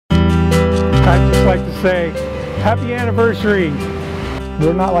I'd just like to say, happy anniversary.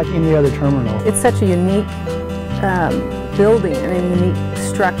 We're not like any other terminal. It's such a unique building and a unique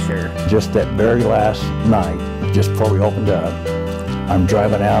structure. Just that very last night, just before we opened up, I'm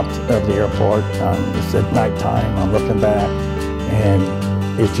driving out of the airport. It's at nighttime. I'm looking back, and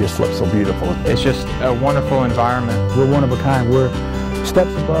it just looks so beautiful. It's just a wonderful environment. We're one of a kind. We're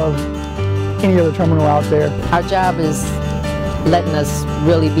steps above any other terminal out there. Our job is letting us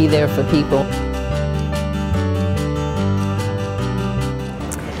really be there for people.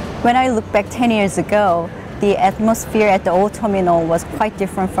 When I look back 10 years ago, the atmosphere at the old terminal was quite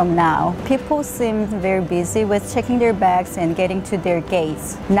different from now. People seemed very busy with checking their bags and getting to their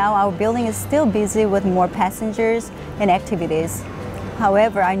gates. Now our building is still busy with more passengers and activities.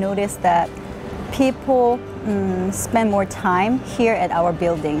 However, I noticed that people spend more time here at our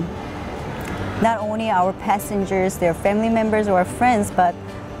building. Not only our passengers, their family members or friends, but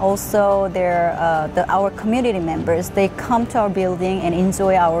also our community members. They come to our building and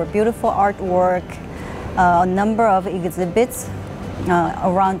enjoy our beautiful artwork, a number of exhibits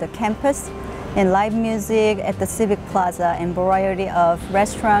around the campus, and live music at the Civic Plaza, and variety of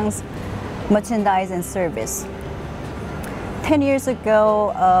restaurants, merchandise, and service. 10 years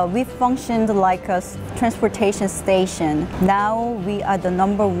ago, we functioned like a transportation station. Now we are the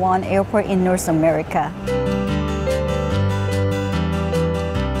 #1 airport in North America.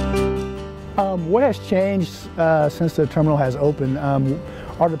 What has changed since the terminal has opened?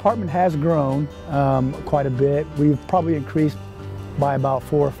 Our department has grown quite a bit. We've probably increased by about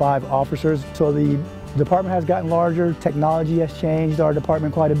 4 or 5 officers. So the department has gotten larger. Technology has changed our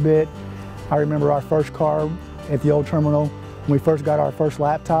department quite a bit. I remember our first car at the old terminal, when we first got our first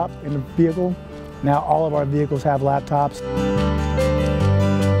laptop in the vehicle. Now all of our vehicles have laptops.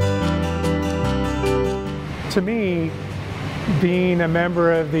 To me, being a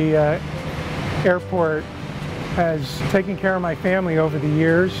member of the airport has taken care of my family over the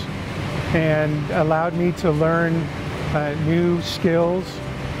years and allowed me to learn new skills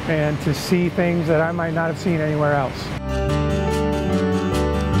and to see things that I might not have seen anywhere else.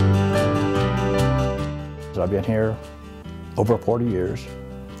 I've been here over 40 years.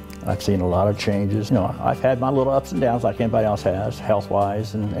 I've seen a lot of changes. You know, I've had my little ups and downs like anybody else has,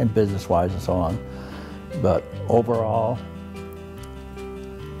 health-wise and business-wise and so on. But overall,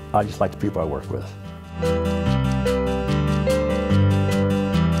 I just like the people I work with.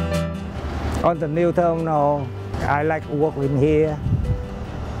 On the new terminal, I like working here,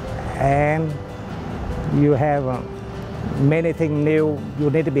 and you have many things new you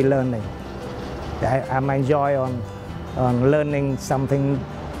need to be learning. I'm enjoy on learning something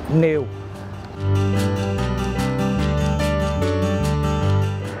new.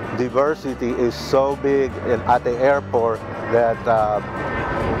 Diversity is so big at the airport that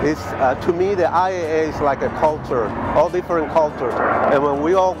to me the IAA is like a culture, all different cultures, and when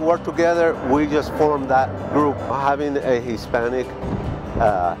we all work together, we just form that group. Having a Hispanic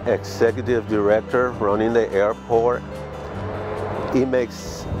executive director running the airport, it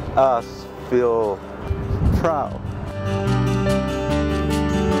makes us feel proud.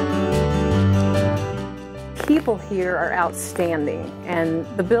 People here are outstanding, and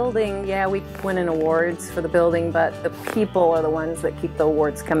the building, yeah, we win in awards for the building, but the people are the ones that keep the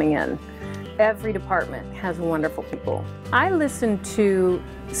awards coming in. Every department has wonderful people. I listen to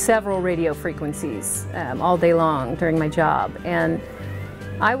several radio frequencies all day long during my job, and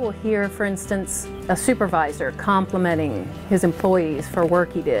I will hear, for instance, a supervisor complimenting his employees for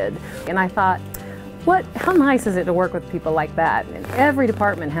work he did, and I thought, how nice is it to work with people like that? And every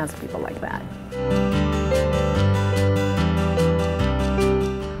department has people like that.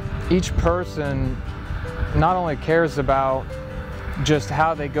 Each person not only cares about just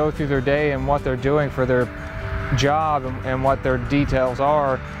how they go through their day and what they're doing for their job and what their details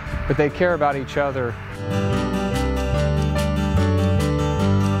are, but they care about each other.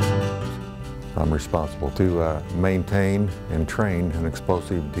 I'm responsible to maintain and train an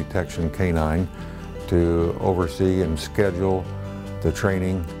explosive detection canine, to oversee and schedule the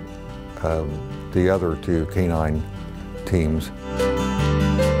training of the other 2 canine teams.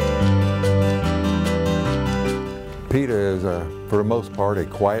 PETA is, for the most part, a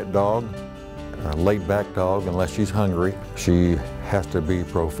quiet dog, a laid-back dog unless she's hungry. She has to be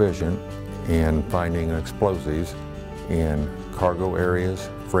proficient in finding explosives in cargo areas,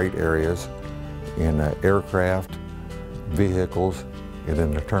 freight areas, in aircraft, vehicles, and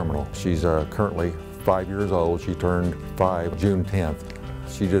in the terminal. She's currently 5 years old. She turned 5 June 10th.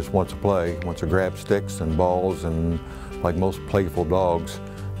 She just wants to play, wants to grab sticks and balls and, like most playful dogs,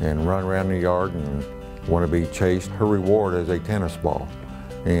 and run around the yard and want to be chased. Her reward is a tennis ball.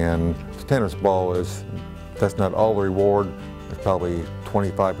 And tennis ball that's not all the reward. It's probably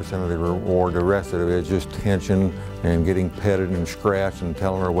 25% of the reward. The rest of it is just tension and getting petted and scratched and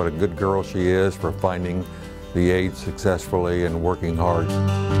telling her what a good girl she is for finding the H successfully and working hard.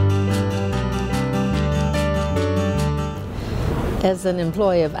 As an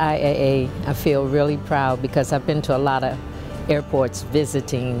employee of IAA, I feel really proud because I've been to a lot of airports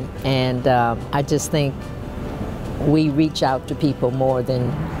visiting, and I just think we reach out to people more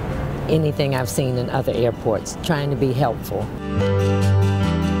than anything I've seen in other airports, trying to be helpful.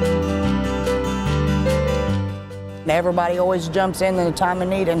 Everybody always jumps in a time of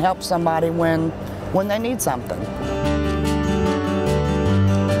need and helps somebody when they need something.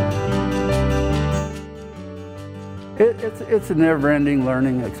 It's a never-ending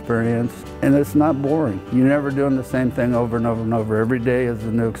learning experience, and it's not boring. You're never doing the same thing over and over and over. Every day is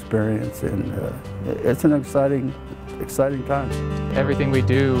a new experience, and it's an exciting time. Everything we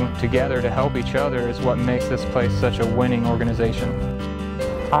do together to help each other is what makes this place such a winning organization.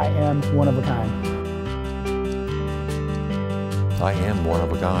 I am one of a kind. I am one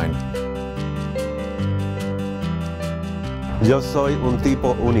of a kind. Yo soy un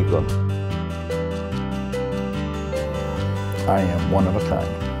tipo único. I am one of a kind.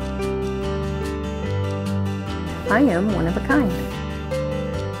 I am one of a kind.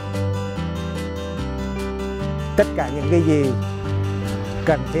 Tất cả những cái gì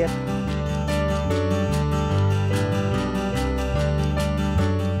cần thiết.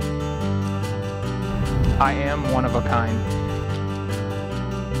 I am one of a kind.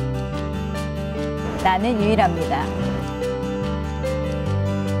 나는 유일합니다.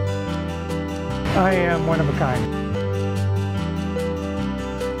 I am one of a kind.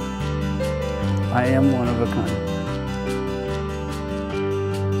 I am one of a kind.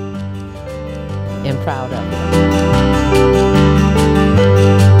 And proud of it.